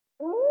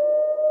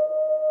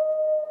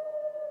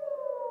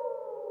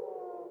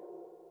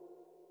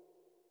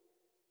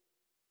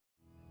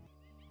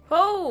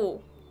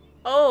Oh.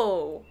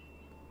 Oh.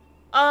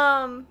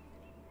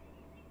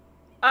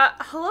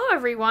 Hello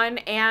everyone,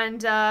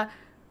 and,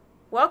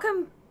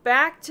 welcome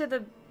back to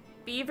the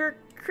Beaver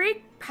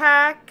Creek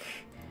pack.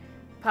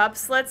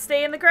 Pups, let's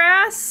stay in the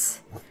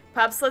grass.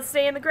 Pups, let's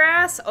stay in the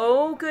grass.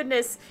 Oh,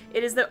 goodness.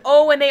 It is the...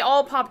 Oh, and they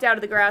all popped out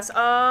of the grass.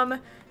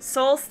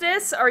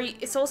 Solstice?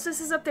 Solstice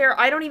is up there.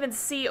 I don't even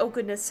see... Oh,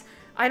 goodness.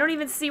 I don't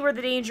even see where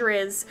the danger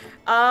is.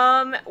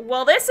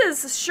 Well, this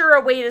is sure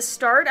a way to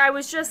start. I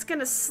was just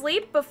gonna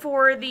sleep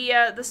before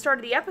the start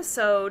of the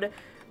episode.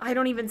 I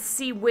don't even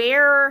see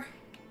where...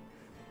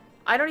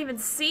 I don't even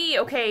see...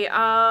 Okay,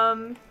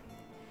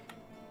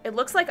 it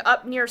looks like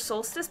up near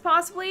Solstice,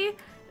 possibly.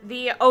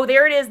 Oh,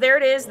 there it is, there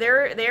it is,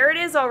 there it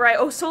is, alright.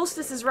 Oh,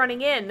 Solstice is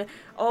running in.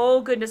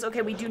 Oh, goodness,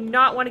 okay, we do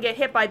not want to get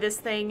hit by this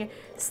thing.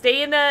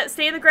 Stay in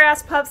the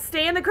grass, pups,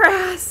 stay in the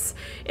grass.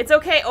 It's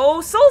okay.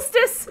 Oh,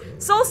 Solstice!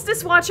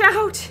 Solstice, watch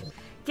out!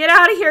 Get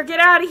out of here,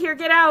 get out of here,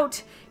 get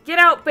out! Get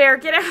out, bear,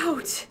 get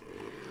out!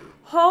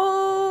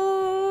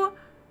 Oh,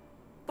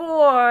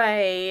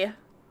 boy.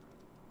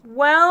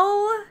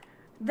 Well,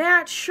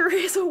 that sure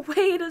is a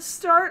way to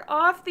start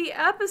off the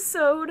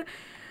episode.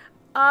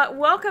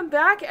 Welcome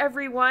back,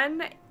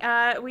 everyone.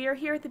 We are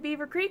here at the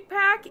Beaver Creek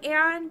pack,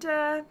 and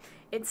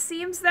it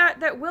seems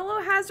that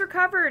Willow has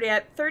recovered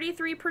at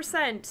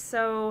 33%,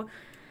 so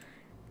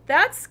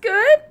that's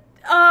good.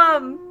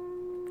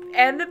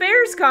 And the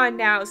bear's gone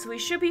now, so we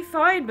should be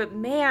fine, but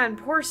man,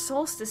 poor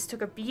Solstice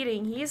took a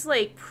beating. He's,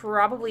 like,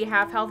 probably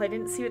half health. I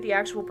didn't see what the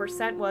actual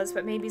percent was,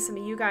 but maybe some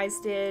of you guys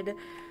did.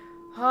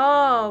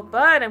 Oh,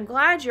 bud, I'm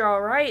glad you're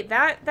alright.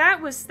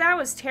 That was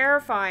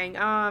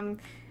terrifying.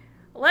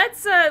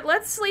 Let's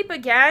sleep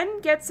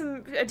again, get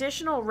some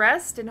additional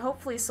rest, and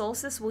hopefully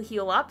Solstice will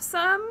heal up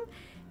some.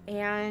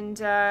 And,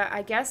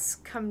 I guess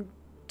come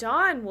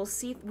dawn, we'll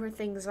see where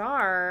things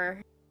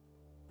are.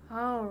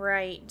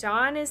 Alright,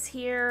 dawn is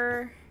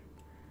here.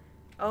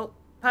 Oh,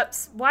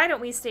 pups, why don't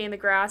we stay in the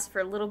grass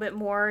for a little bit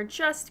more,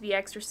 just to be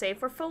extra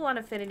safe. We're full on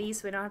affinity,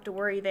 so we don't have to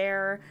worry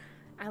there.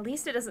 At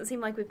least it doesn't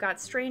seem like we've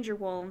got stranger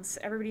wolves.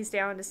 Everybody's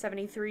down to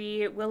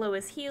 73. Willow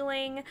is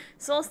healing.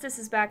 Solstice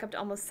is back up to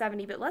almost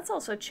 70, but let's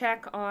also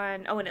check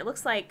on... Oh, and it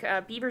looks like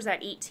Beaver's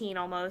at 18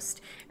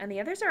 almost, and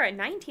the others are at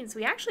 19, so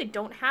we actually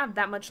don't have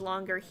that much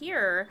longer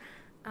here.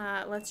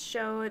 Let's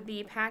show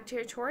the pack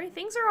territory.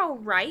 Things are all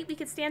right. We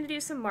could stand to do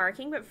some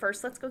marking, but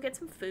first let's go get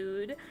some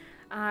food.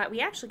 We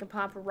actually can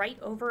pop right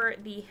over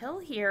the hill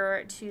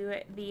here to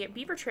the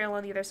beaver trail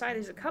on the other side.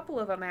 There's a couple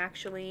of them,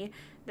 actually.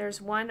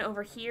 There's one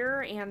over here,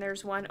 and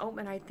there's one... Oh,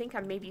 and I think I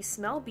maybe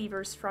smell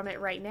beavers from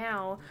it right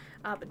now,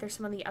 but there's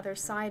some on the other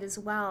side as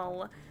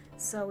well.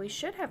 So we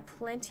should have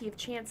plenty of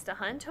chance to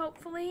hunt,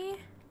 hopefully.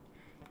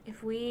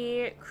 If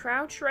we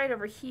crouch right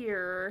over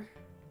here...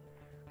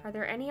 Are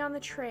there any on the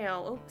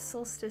trail? Oh,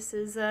 Solstice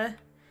is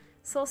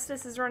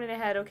running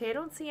ahead. Okay, I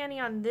don't see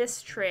any on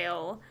this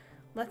trail.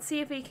 Let's see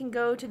if we can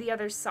go to the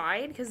other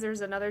side, because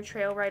there's another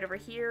trail right over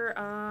here.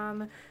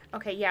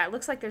 Okay, yeah, it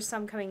looks like there's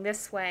some coming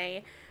this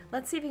way.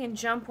 Let's see if we can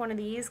jump one of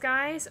these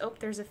guys. Oh,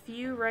 there's a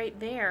few right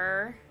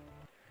there.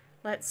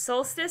 Let's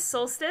Solstice.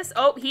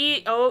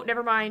 Oh,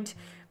 never mind.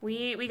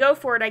 We go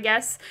for it, I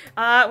guess.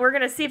 We're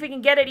gonna see if we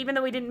can get it, even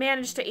though we didn't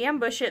manage to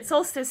ambush it.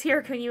 Solstice,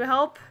 here, can you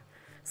help?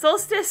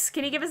 Solstice,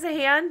 can you give us a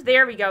hand?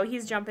 There we go.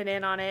 He's jumping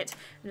in on it.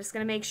 I'm just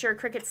going to make sure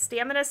Cricket's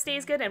stamina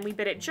stays good, and we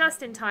bit it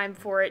just in time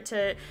for it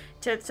to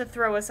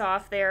throw us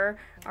off there.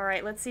 All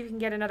right, let's see if we can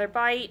get another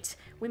bite.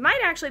 We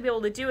might actually be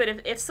able to do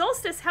it if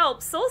Solstice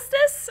helps.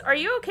 Solstice, are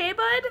you okay,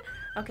 bud?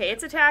 Okay,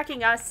 it's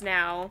attacking us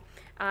now.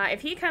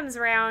 If he comes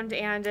around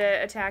and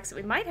attacks it,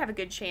 we might have a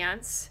good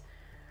chance.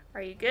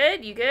 Are you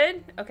good? You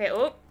good? Okay,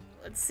 oh.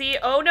 Let's see.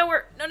 Oh, no,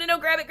 no,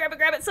 grab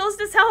it.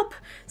 Solstice, help!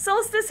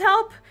 Solstice,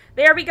 help!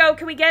 There we go.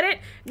 Can we get it?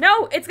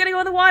 No, it's gonna go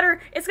in the water.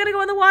 It's gonna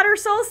go in the water,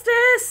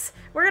 Solstice!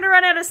 We're gonna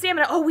run out of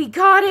stamina. Oh, we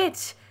got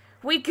it!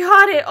 We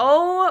got it!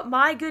 Oh,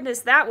 my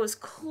goodness, that was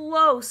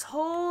close.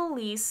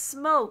 Holy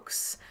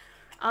smokes.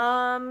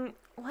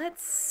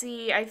 Let's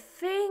see. I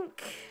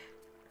think...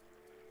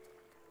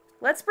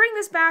 Let's bring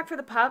this back for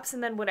the pups,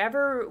 and then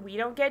whatever we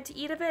don't get to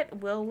eat of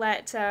it, we'll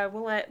let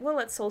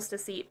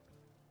Solstice eat.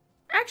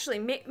 Actually,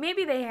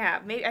 maybe they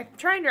have. I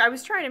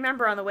was trying to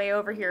remember on the way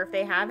over here if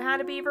they have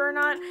had a beaver or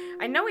not.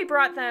 I know we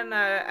brought them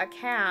a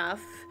calf,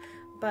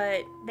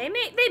 but they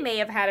may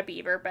have had a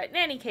beaver. But in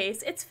any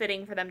case, it's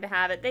fitting for them to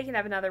have it. They can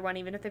have another one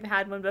even if they've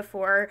had one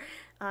before.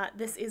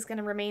 This is going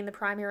to remain the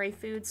primary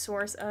food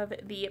source of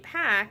the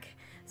pack,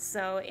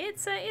 so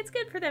it's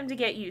good for them to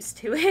get used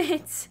to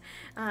it.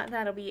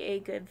 That'll be a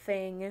good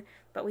thing.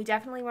 But we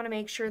definitely want to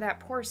make sure that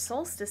poor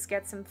Solstice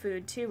gets some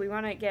food too. We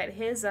want to get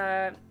his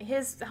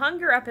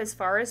hunger up as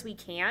far as we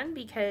can,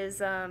 because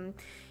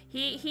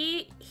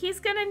he's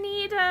gonna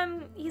need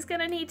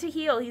to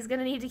heal. He's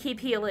gonna need to keep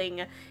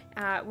healing.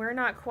 We're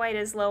not quite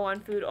as low on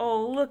food.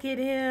 Oh, look at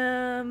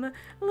him!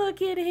 Look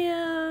at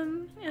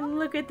him! And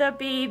look at the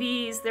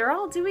babies. They're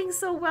all doing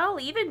so well.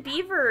 Even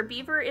Beaver.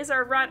 Beaver is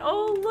our run.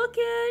 Oh, look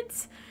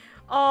at!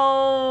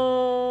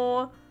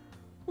 Oh.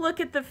 Look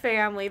at the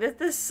family.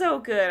 This is so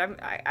good.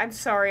 I'm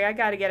sorry. I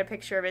gotta get a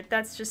picture of it.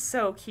 That's just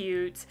so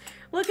cute.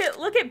 Look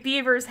at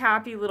Beaver's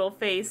happy little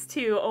face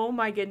too. Oh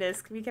my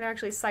goodness. We can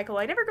actually cycle.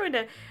 I never go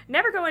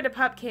into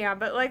pup cam,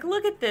 but like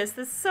look at this.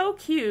 This is so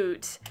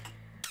cute.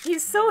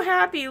 He's so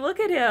happy. Look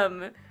at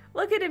him.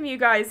 Look at him, you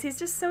guys. He's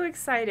just so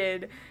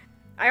excited.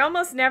 I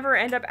almost never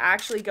end up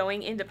actually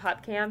going into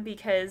pup cam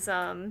because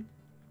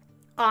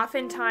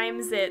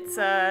oftentimes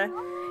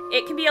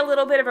it can be a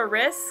little bit of a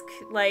risk.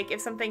 Like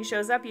if something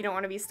shows up, you don't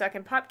want to be stuck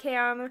in pup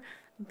cam.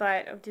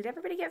 But oh, did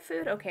everybody get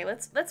food? Okay,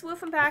 let's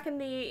woof them back in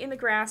the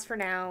grass for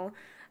now,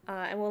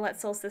 and we'll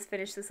let Solstice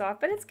finish this off.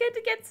 But it's good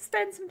to get to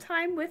spend some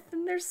time with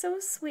them. They're so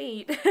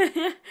sweet.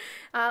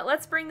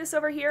 Let's bring this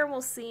over here, and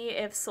we'll see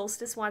if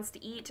Solstice wants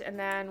to eat, and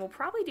then we'll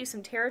probably do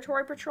some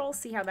territory patrol,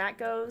 see how that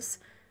goes.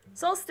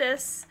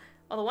 Solstice.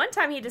 Well, the one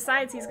time he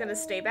decides he's going to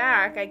stay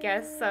back, I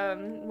guess,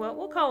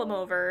 we'll call him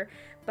over.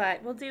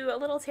 But we'll do a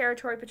little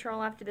territory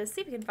patrol after this,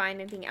 see if we can find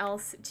anything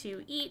else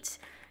to eat,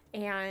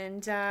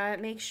 and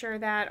make sure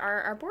that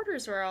our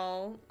borders are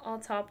all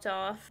topped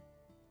off.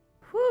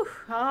 Whew,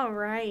 all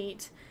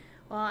right.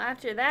 Well,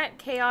 after that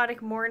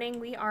chaotic morning,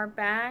 we are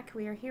back.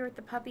 We are here with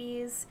the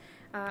puppies.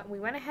 We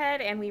went ahead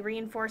and we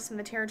reinforced some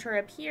of the territory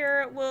up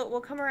here.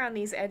 We'll come around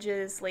these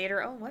edges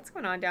later. Oh, what's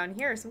going on down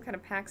here? Some kind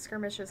of pack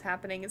skirmish is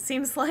happening. It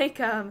seems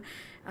like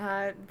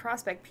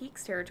Prospect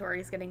Peaks territory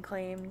is getting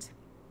claimed.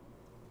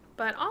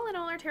 But all in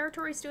all, our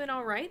territory's doing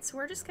all right, so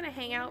we're just going to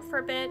hang out for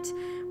a bit.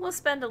 We'll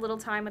spend a little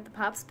time with the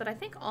pups, but I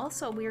think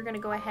also we're going to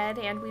go ahead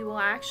and we will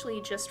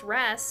actually just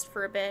rest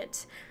for a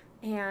bit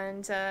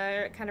and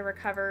kind of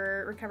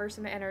recover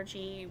some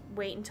energy,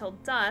 wait until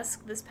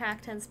dusk. This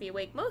pack tends to be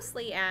awake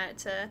mostly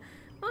at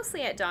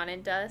dawn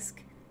and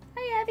dusk.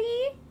 Hi,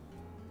 Evvie.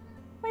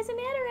 What's the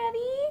matter,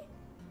 Evvie?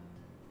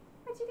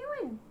 What you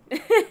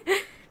doing?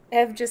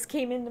 Ev just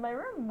came into my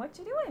room. What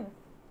you doing?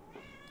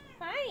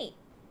 Hi.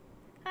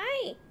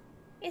 Hi.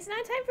 It's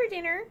not time for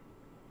dinner.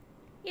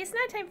 It's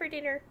not time for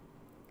dinner.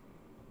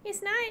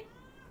 It's not.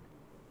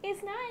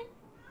 It's not.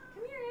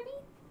 Come here,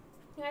 Evvie.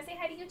 You want to say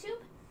hi to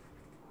YouTube?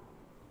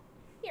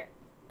 Here.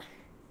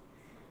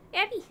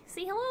 Evvie,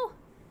 say hello.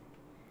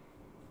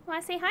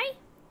 Want to say hi?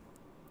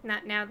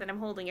 Not now that I'm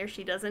holding her,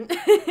 she doesn't.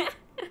 I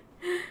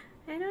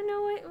don't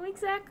know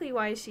exactly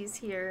why she's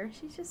here.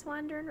 She's just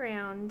wandering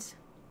around.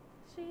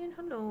 Saying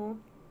hello.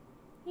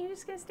 You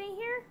just gonna stay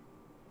here?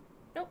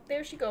 Nope,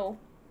 there she go.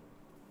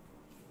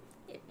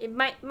 It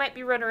might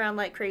be running around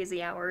like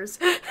crazy hours.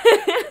 We're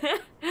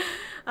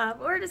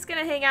just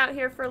gonna hang out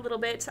here for a little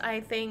bit, I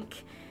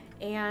think,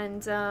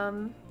 and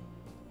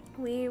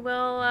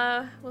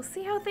we'll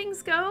see how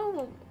things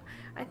go.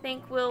 I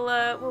think we'll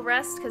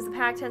rest because the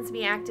pack tends to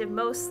be active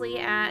mostly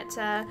at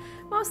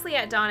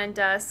dawn and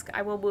dusk.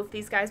 I will move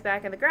these guys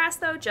back in the grass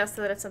though, just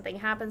so that if something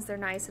happens, they're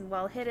nice and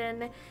well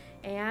hidden,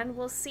 and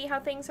we'll see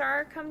how things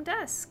are come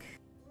dusk.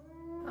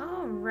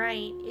 All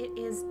right, it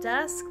is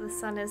dusk. The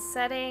sun is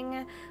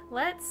setting.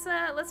 Let's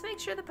make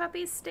sure the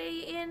puppies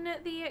stay in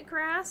the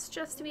grass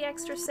just to be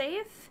extra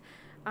safe.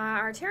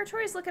 Our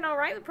territory is looking all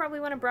right. We probably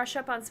want to brush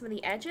up on some of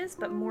the edges,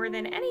 but more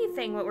than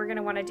anything, what we're going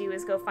to want to do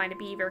is go find a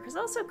beaver, because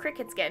also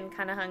Cricket's getting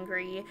kind of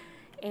hungry,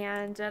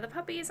 and the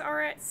puppies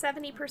are at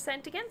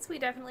 70% again, so we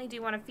definitely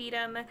do want to feed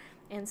them.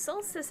 And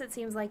Solstice, it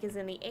seems like, is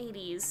in the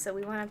 80s, so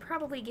we want to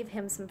probably give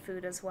him some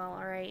food as well.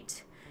 All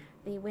right.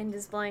 The wind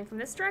is blowing from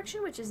this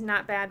direction, which is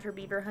not bad for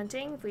beaver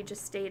hunting if we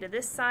just stay to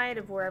this side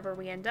of wherever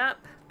we end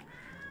up.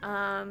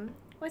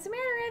 What's the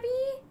matter,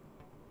 Evvie?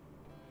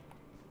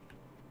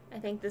 I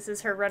think this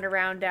is her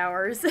runaround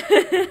hours.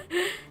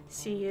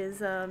 She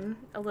is a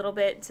little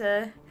bit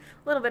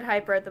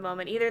hyper at the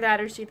moment. Either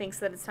that or she thinks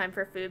that it's time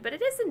for food, but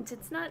it isn't.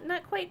 It's not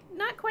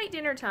quite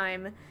dinner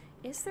time.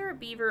 Is there a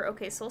beaver?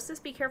 Okay,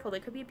 Solstice, be careful. There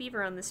could be a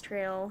beaver on this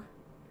trail.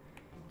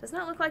 Does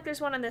not look like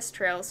there's one on this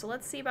trail, so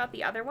let's see about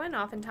the other one.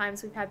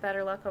 Oftentimes we've had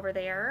better luck over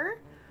there.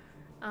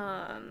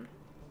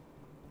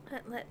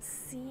 Let's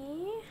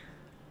see.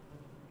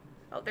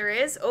 Oh, there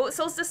is. Oh,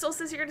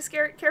 Solstice, you're gonna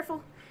scare it.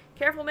 Careful,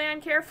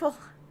 man, careful.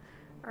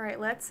 All right,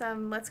 let's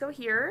go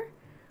here.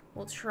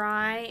 We'll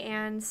try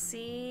and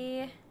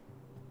see.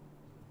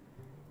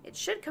 It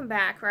should come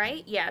back,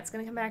 right? Yeah, it's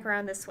gonna come back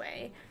around this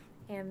way.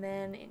 And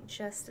then in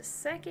just a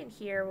second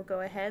here, we'll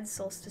go ahead.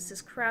 Solstice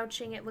is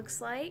crouching, it looks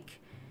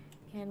like.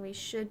 And we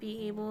should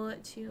be able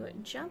to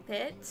jump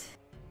it.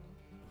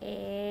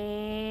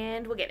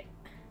 And we'll get it.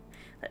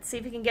 Let's see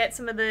if we can get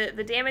some of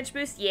the damage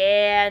boost.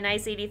 Yeah,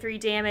 nice 83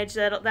 damage.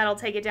 That'll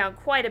take it down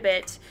quite a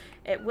bit.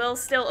 It will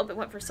still... Oh, it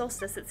went for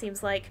Solstice, it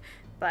seems like.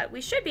 But we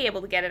should be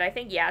able to get it, I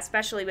think. Yeah,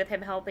 especially with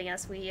him helping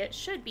us. It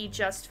should be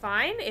just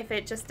fine if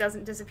it just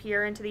doesn't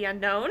disappear into the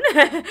unknown.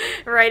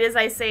 Right as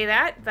I say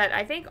that. But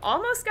I think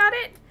almost got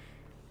it.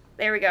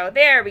 There we go.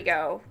 There we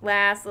go.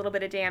 Last little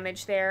bit of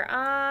damage there.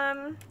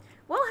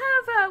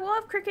 We'll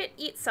have Cricket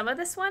eat some of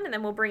this one, and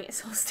then we'll bring it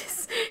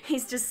Solstice.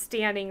 He's just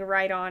standing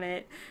right on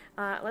it.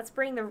 Let's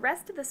bring the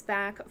rest of this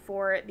back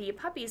for the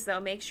puppies, though.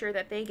 Make sure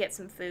that they get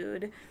some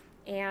food.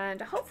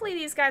 And hopefully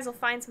these guys will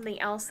find something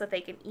else that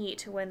they can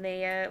eat when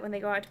they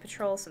go out to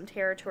patrol some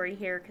territory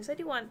here, because I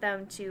do want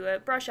them to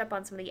brush up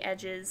on some of the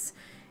edges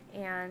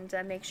and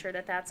make sure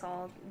that that's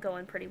all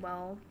going pretty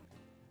well.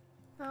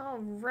 All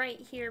right,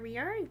 here we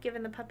are. We've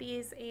given the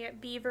puppies a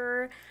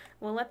beaver.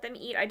 We'll let them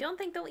eat. I don't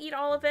think they'll eat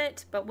all of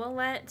it, but we'll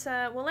let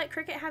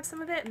Cricket have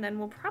some of it, and then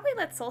we'll probably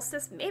let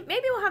Solstice. Maybe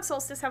we'll have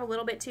Solstice have a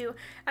little bit too.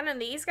 And then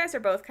these guys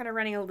are both kind of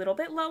running a little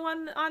bit low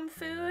on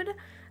food.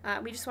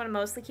 We just want to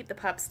mostly keep the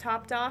pups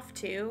topped off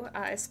too,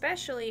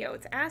 especially,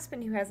 it's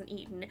Aspen who hasn't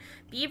eaten.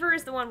 Beaver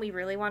is the one we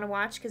really want to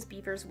watch because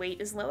Beaver's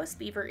weight is lowest.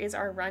 Beaver is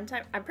our runt.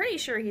 I'm pretty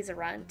sure he's a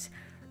runt.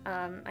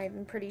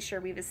 I'm pretty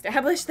sure we've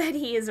established that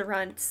he is a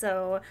runt,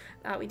 so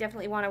we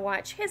definitely want to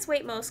watch his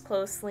weight most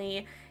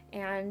closely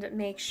and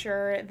make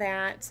sure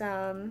that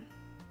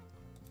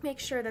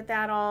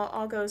that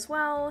all goes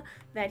well,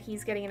 that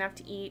he's getting enough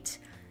to eat.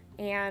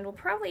 And we'll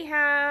probably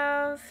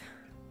I'll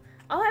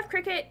have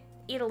Cricket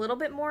eat a little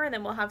bit more, and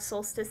then we'll have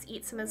Solstice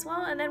eat some as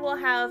well, and then we'll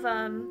have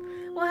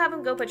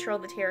him go patrol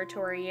the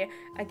territory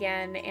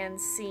again and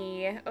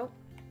see. Oh,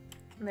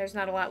 there's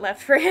not a lot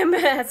left for him,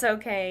 but that's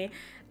okay.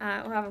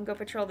 We'll have him go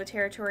patrol the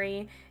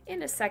territory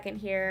in a second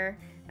here.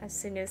 As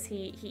soon as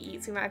he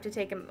eats, we might have to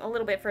take him a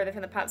little bit further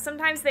from the pups.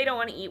 Sometimes they don't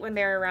want to eat when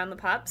they're around the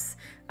pups,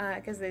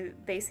 because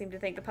they seem to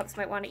think the pups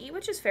might want to eat,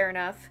 which is fair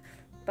enough.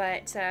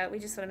 But we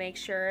just want to make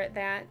sure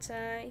that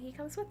he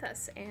comes with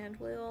us, and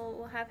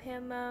we'll have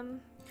him.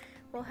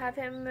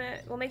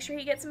 We'll make sure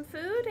he gets some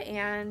food,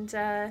 and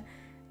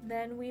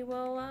then we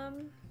will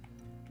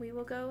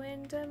go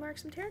and mark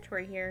some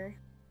territory here.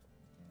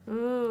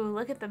 Ooh,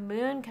 look at the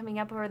moon coming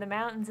up over the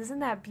mountains. Isn't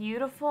that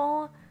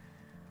beautiful?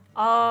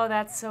 Oh,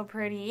 that's so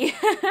pretty.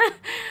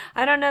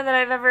 I don't know that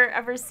I've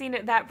ever seen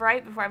it that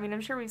bright before. I mean, I'm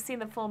sure we've seen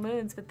the full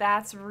moons, but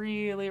that's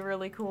really,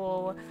 really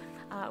cool.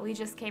 We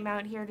just came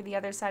out here to the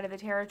other side of the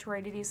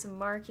territory to do some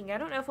marking. I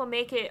don't know if we'll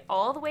make it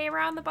all the way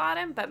around the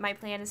bottom, but my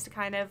plan is to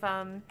kind of,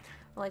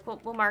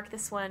 we'll mark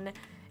this one,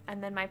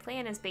 and then my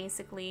plan is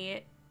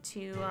basically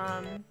to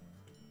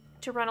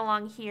run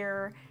along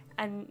here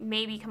and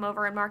maybe come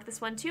over and mark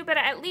this one too, but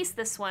at least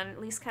this one, at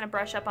least kind of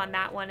brush up on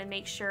that one and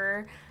make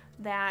sure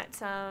that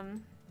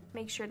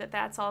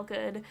that's all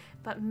good.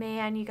 But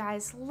man, you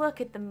guys,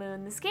 look at the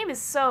moon. This game is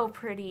so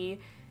pretty.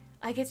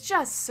 Like, it's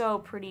just so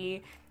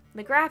pretty.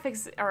 The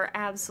graphics are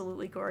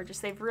absolutely gorgeous.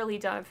 They've really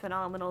done a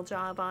phenomenal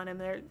job on them.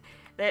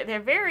 They're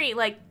very,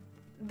 like,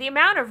 the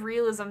amount of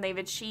realism they've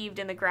achieved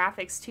in the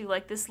graphics too,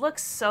 like, this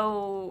looks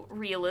so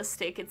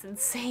realistic, it's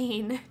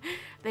insane.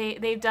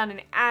 They've done an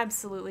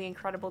absolutely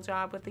incredible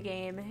job with the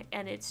game,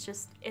 and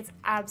it's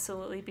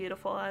absolutely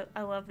beautiful.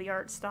 I love the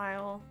art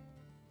style.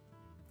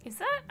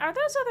 Are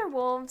those other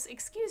wolves?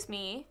 Excuse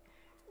me.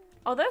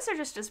 Oh, those are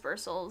just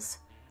dispersals.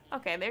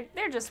 Okay,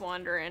 they're just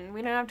wandering.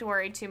 We don't have to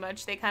worry too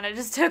much. They kind of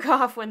just took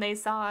off when they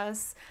saw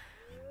us.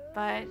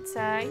 But,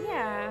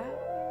 yeah.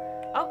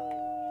 Oh.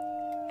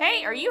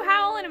 Hey, are you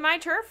howling in my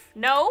turf?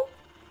 No.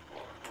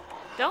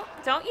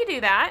 Don't you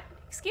do that.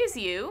 Excuse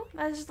you.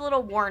 That's just a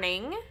little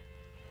warning.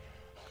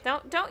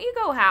 Don't you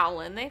go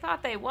howling. They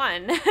thought they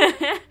won.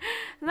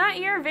 Not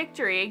your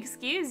victory.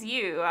 Excuse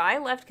you. I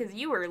left because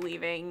you were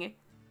leaving.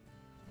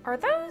 Are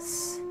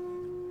those?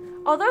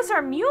 Oh, those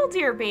are mule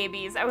deer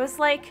babies. I was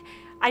like,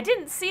 I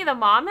didn't see the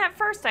mom at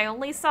first. I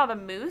only saw the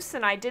moose,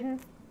 and I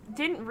didn't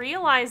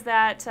realize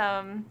that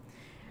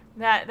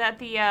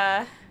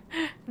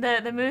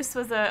the moose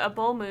was a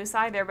bull moose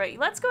either. But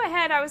let's go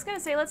ahead. I was gonna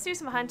say let's do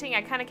some hunting.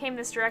 I kind of came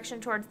this direction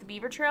towards the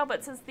beaver trail,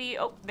 but since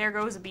there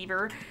goes a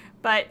beaver.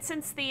 But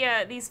since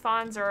these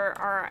fawns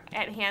are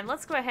at hand,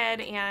 let's go ahead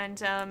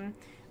and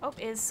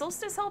is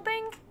Solstice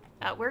helping?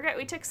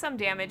 We took some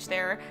damage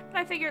there, but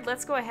I figured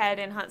let's go ahead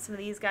and hunt some of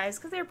these guys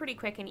because they're pretty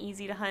quick and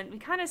easy to hunt. We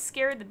kind of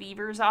scared the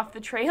beavers off the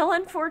trail,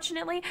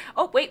 unfortunately.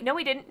 Oh, wait, no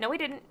we didn't. No we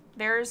didn't.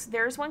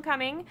 There's one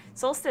coming.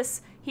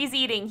 Solstice, he's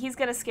eating. He's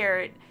gonna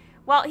scare it.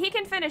 Well, he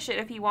can finish it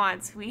if he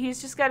wants.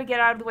 He's just got to get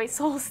out of the way.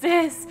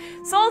 Solstice!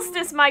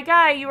 Solstice, my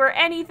guy, you are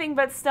anything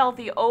but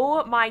stealthy.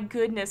 Oh my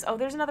goodness. Oh,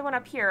 there's another one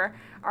up here.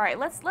 All right,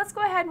 let's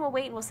go ahead and we'll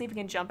wait and we'll see if we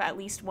can jump at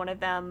least one of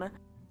them.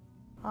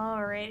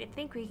 All right, I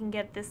think we can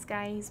get this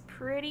guy. He's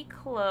pretty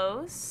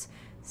close.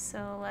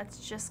 So let's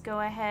just go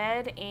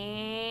ahead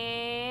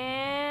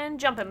and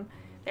jump him.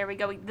 There we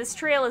go. This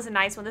trail is a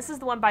nice one. This is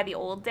the one by the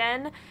old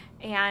den,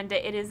 and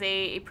it is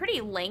a pretty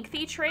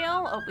lengthy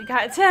trail. Oh, we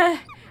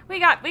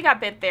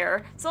got bit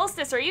there.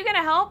 Solstice, are you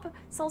gonna help?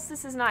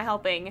 Solstice is not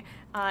helping.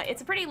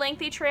 It's a pretty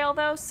lengthy trail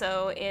though,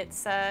 so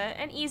it's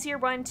an easier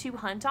one to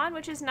hunt on,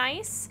 which is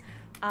nice.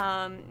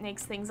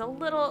 Makes things a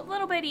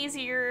little bit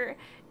easier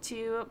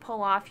to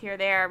pull off here.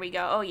 There we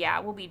go. Oh yeah,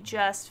 we'll be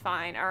just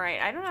fine. All right,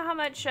 I don't know how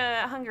much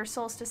hunger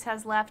Solstice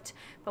has left,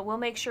 but we'll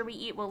make sure we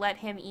eat. We'll let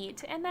him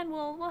eat, and then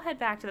we'll head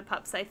back to the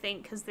pups, I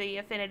think, because the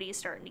affinity is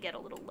starting to get a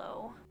little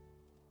low.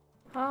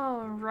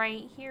 All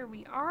right, here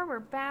we are. We're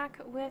back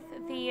with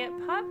the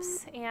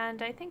pups,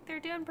 and I think they're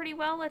doing pretty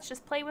well. Let's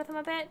just play with them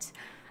a bit.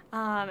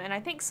 And I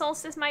think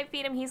Solstice might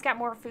feed him. He's got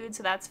more food,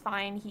 so that's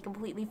fine. He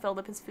completely filled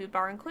up his food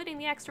bar, including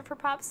the extra for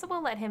pups, so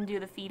we'll let him do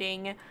the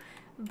feeding.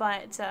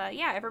 But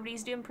yeah,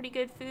 everybody's doing pretty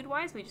good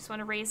food-wise. We just want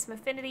to raise some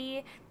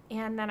affinity,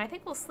 and then I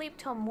think we'll sleep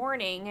till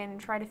morning and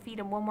try to feed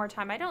them one more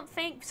time. I don't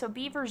think, so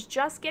Beaver's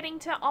just getting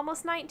to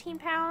almost 19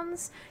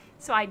 pounds,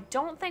 so I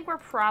don't think we're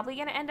probably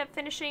going to end up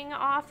finishing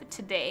off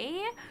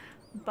today.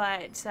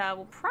 But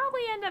we'll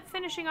probably end up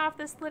finishing off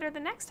this litter the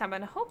next time,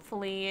 and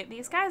hopefully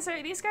these guys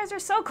are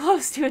so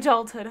close to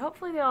adulthood.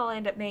 Hopefully they'll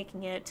end up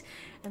making it.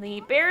 And the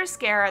bear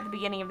scare at the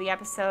beginning of the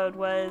episode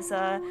was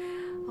a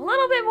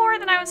little bit more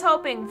than I was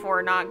hoping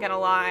for, not gonna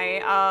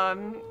lie.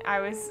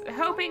 I was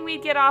hoping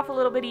we'd get off a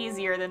little bit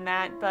easier than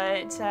that,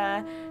 but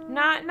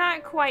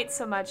not quite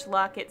so much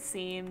luck, it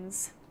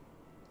seems.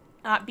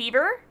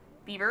 Beaver?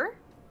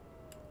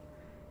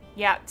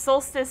 Yeah,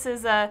 Solstice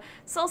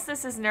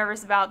is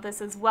nervous about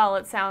this as well,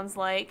 it sounds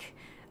like.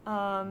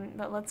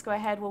 But let's go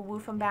ahead, we'll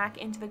woof him back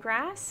into the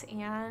grass,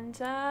 and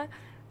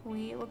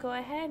we will go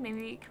ahead.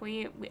 Maybe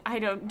I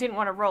didn't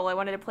want to roll, I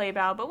wanted to play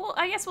bow, but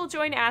I guess we'll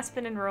join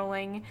Aspen in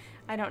rolling.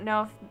 I don't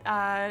know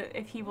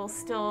if he will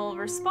still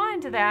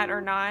respond to that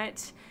or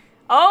not.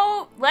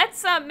 Oh,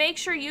 let's make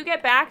sure you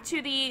get back to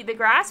the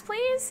grass,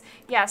 please.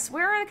 Yes,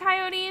 where are the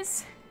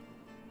coyotes?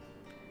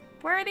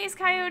 Where are these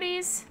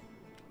coyotes?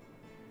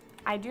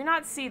 I do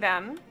not see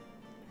them.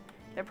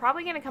 They're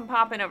probably gonna come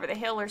popping over the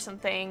hill or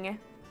something.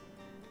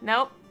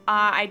 Nope.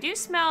 I do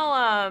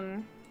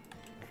smell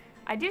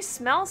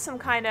some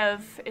kind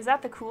of, is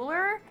that the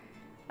cooler?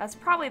 That's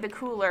probably the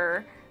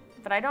cooler,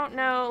 but I don't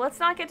know. Let's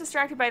not get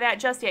distracted by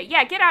that just yet.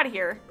 Yeah, get out of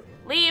here.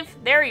 Leave.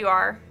 There you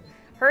are.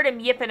 Heard him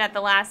yipping at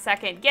the last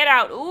second. Get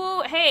out.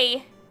 Ooh,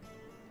 hey.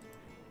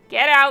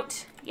 Get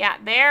out. Yeah,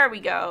 there we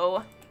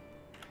go.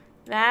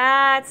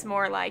 That's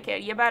more like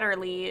it. You better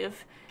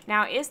leave.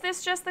 Now, is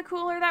this just the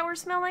cooler that we're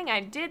smelling?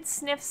 I did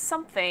sniff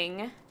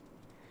something.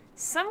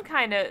 Some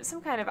kind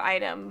of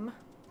item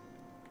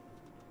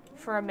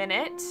for a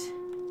minute.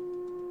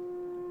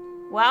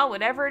 Well,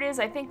 whatever it is,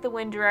 I think the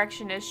wind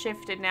direction has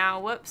shifted now.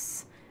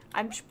 Whoops.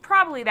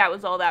 Probably that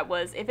was all that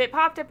was. If it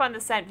popped up on the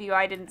scent view,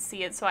 I didn't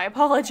see it, so I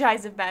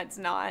apologize if that's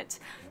not.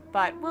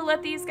 But we'll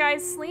let these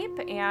guys sleep,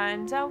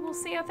 and we'll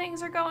see how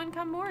things are going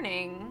come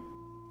morning.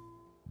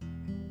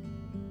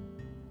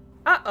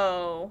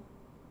 Uh-oh.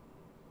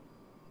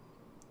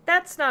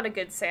 That's not a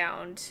good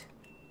sound.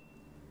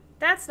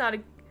 That's not a...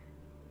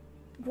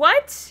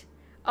 What?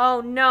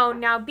 Oh no,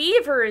 now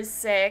Beaver is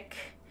sick.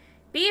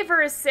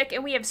 Beaver is sick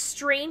and we have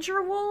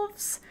stranger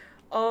wolves?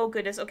 Oh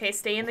goodness, okay,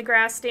 stay in the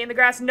grass, stay in the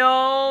grass.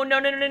 No, no,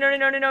 no, no, no, no,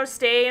 no, no, no,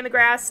 stay in the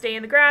grass, stay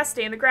in the grass,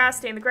 stay in the grass,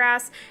 stay in the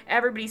grass.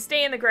 Everybody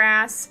stay in the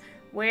grass.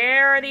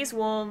 Where are these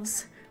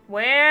wolves?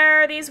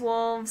 Where are these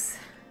wolves?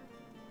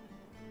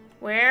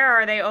 Where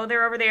are they? Oh,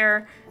 they're over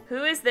there.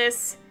 Who is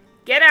this?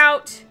 Get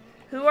out.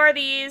 Who are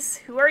these?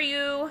 Who are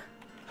you?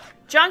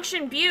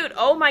 Junction Butte.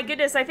 Oh my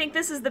goodness, I think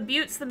this is the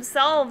buttes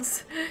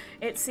themselves.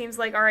 It seems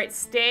like, all right,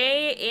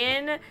 stay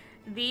in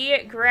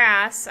the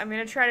grass. I'm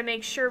gonna try to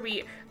make sure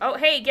we... Oh,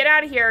 hey, get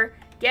out of here.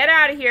 Get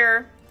out of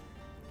here.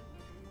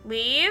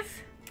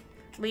 Leave.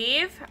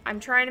 Leave. I'm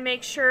trying to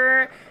make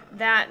sure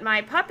that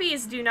my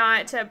puppies do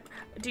not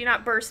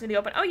burst into the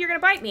open. Oh, you're gonna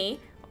bite me.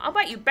 I'll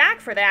bite you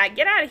back for that.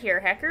 Get out of here,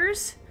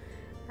 heckers.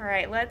 All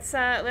right,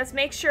 let's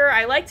make sure.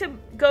 I like to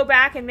go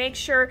back and make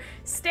sure.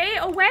 Stay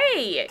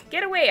away.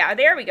 Get away. Oh,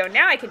 there we go.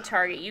 Now I can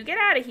target you. Get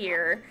out of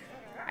here.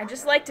 I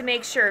just like to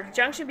make sure.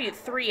 Junction Butte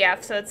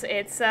 3F,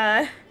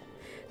 so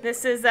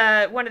this is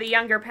one of the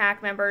younger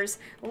pack members.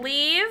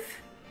 Leave.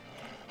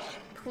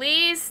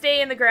 Please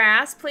stay in the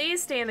grass.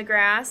 Please stay in the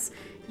grass.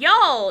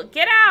 Y'all,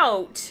 get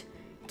out.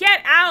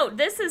 Get out.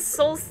 This is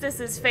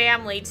Solstice's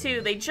family,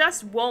 too. They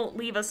just won't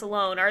leave us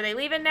alone. Are they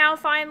leaving now,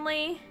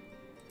 finally?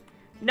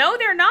 No,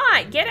 they're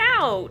not. Get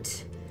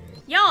out.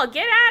 Y'all,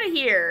 get out of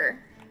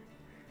here.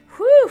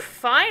 Whew,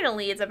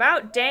 finally. It's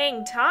about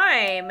dang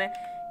time.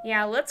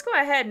 Yeah, let's go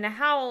ahead and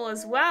howl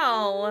as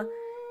well.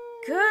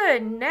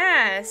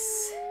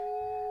 Goodness.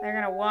 They're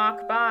gonna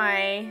walk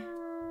by.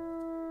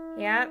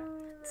 Yep.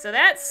 So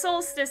that's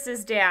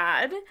Solstice's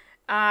dad.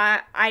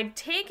 I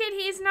take it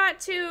he's not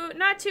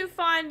too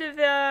fond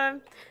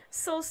of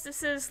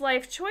Solstice's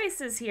life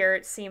choices here,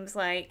 it seems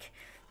like.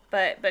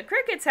 But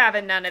Cricket's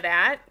having none of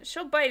that.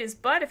 She'll bite his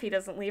butt if he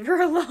doesn't leave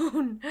her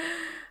alone.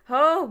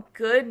 Oh,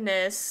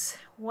 goodness.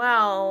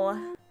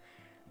 Well,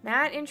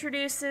 that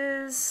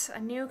introduces a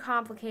new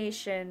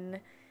complication.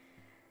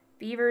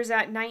 Beaver's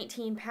at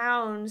 19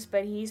 pounds,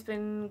 but he's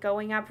been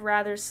going up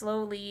rather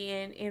slowly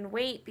in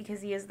weight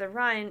because he is the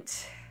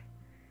runt.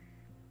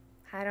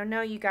 I don't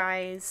know, you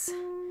guys.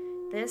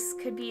 This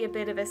could be a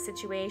bit of a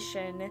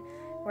situation.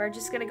 We're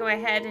just gonna go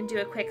ahead and do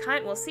a quick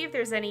hunt. We'll see if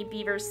there's any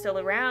beavers still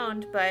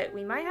around, but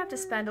we might have to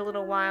spend a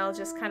little while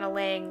just kind of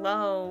laying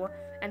low.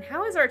 And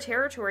how is our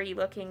territory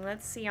looking?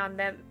 Let's see on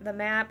the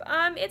map.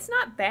 It's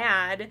not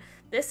bad.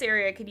 This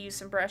area could use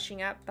some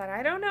brushing up, but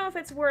I don't know if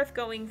it's worth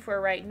going for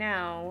right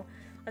now.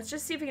 Let's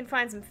just see if we can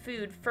find some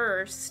food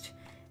first,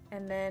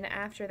 and then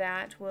after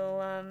that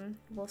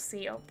we'll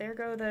see. Oh, there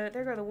go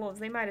the wolves.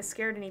 They might have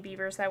scared any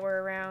beavers that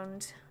were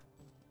around.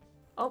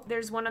 Oh,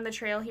 there's one on the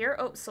trail here.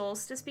 Oh,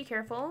 Solstice, be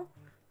careful.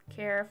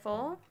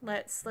 Careful.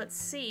 Let's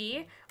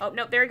see. Oh,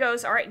 no, there he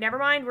goes. All right, never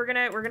mind. We're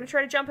gonna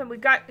try to jump him.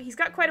 He's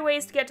got quite a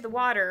ways to get to the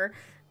water,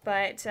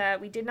 but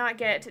we did not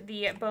get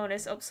the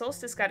bonus. Oh,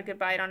 Solstice got a good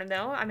bite on him,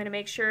 though. I'm gonna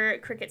make sure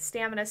Cricket's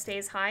stamina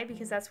stays high,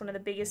 because that's one of the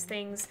biggest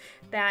things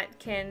that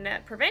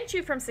can prevent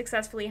you from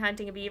successfully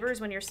hunting a beaver is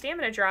when your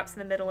stamina drops in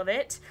the middle of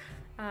it.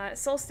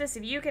 Solstice,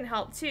 if you can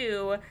help,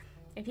 too.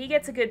 If he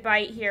gets a good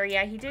bite here,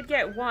 yeah, he did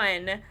get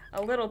one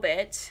a little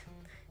bit.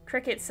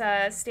 Cricket's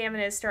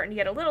stamina is starting to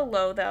get a little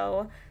low,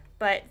 though.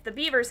 But the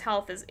beaver's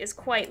health is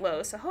quite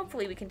low, so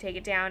hopefully we can take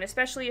it down,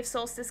 especially if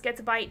Solstice gets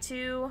a bite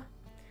too.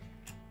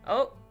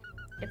 Oh,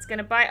 it's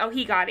gonna bite. Oh,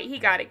 he got it. He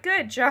got it.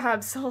 Good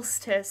job,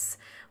 Solstice.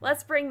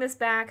 Let's bring this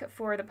back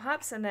for the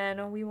pups, and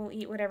then we will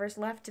eat whatever's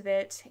left of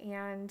it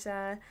and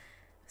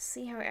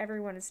see how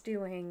everyone is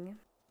doing.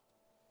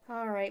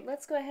 All right,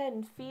 let's go ahead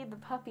and feed the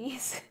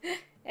puppies.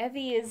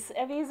 Evvie is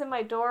in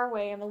my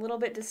doorway. I'm a little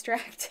bit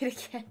distracted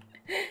again.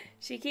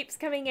 She keeps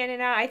coming in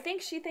and out. I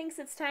think she thinks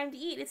it's time to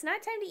eat. It's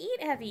not time to eat,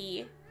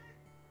 Evvie.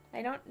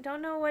 I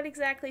don't know what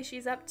exactly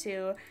she's up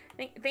to.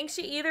 I think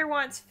she either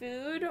wants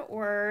food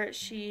or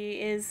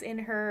she is in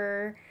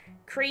her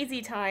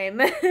crazy time,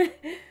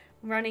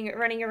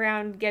 running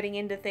around, getting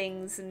into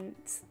things, and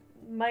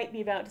might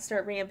be about to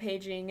start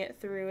rampaging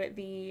through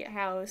the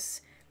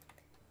house.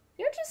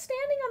 You're just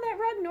standing on that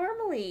rug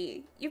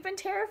normally. You've been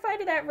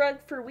terrified of that rug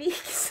for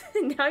weeks,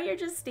 and now you're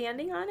just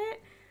standing on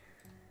it?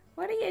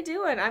 What are you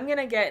doing? I'm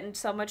gonna get in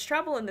so much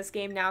trouble in this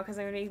game now because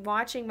I'm gonna be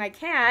watching my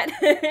cat.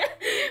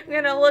 I'm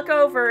gonna look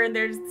over and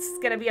there's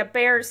gonna be a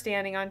bear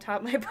standing on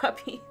top of my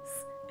puppies.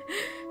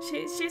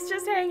 She's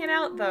just hanging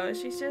out though.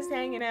 She's just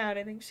hanging out.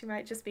 I think she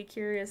might just be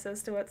curious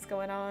as to what's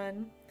going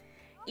on.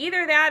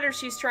 Either that or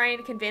she's trying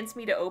to convince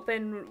me to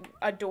open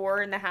a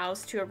door in the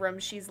house to a room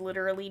she's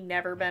literally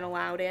never been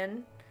allowed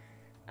in.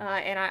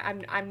 And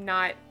I'm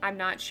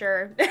not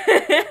sure.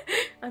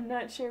 I'm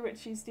not sure what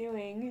she's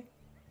doing.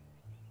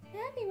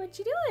 Evvie, what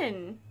you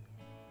doing?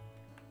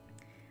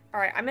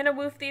 Alright, I'm gonna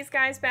woof these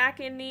guys back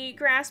in the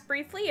grass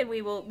briefly, and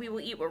we will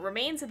eat what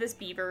remains of this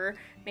beaver.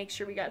 Make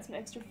sure we got some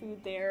extra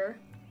food there.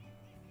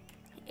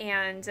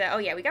 And oh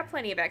yeah, we got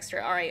plenty of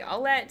extra. Alright,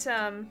 I'll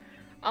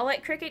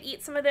let Cricket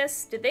eat some of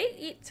this. Did they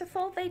eat to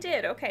full? They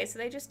did. Okay, so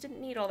they just didn't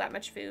need all that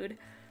much food.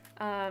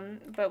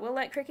 But we'll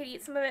let Cricket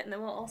eat some of it, and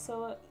then we'll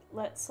also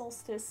let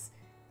Solstice...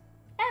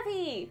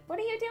 Evvie, what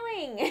are you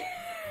doing?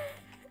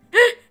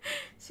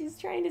 She's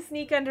trying to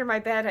sneak under my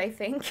bed, I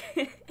think.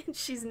 And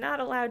she's not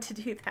allowed to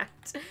do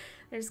that.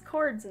 There's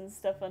cords and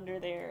stuff under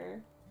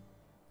there.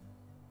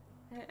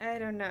 I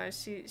don't know.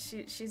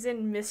 She's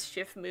in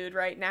mischief mood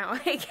right now,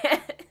 I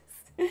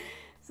guess.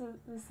 So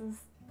this is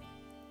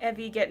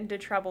Evvie get into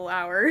trouble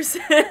hours.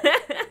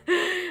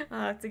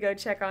 I'll have to go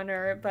check on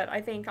her, but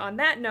I think on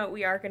that note,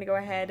 we are going to go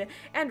ahead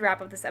and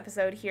wrap up this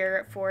episode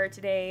here for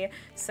today.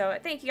 So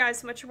thank you guys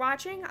so much for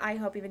watching. I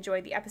hope you've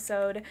enjoyed the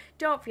episode.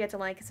 Don't forget to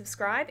like and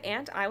subscribe,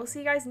 and I will see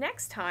you guys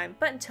next time.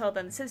 But until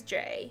then, this is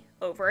Jay,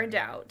 over and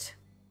out.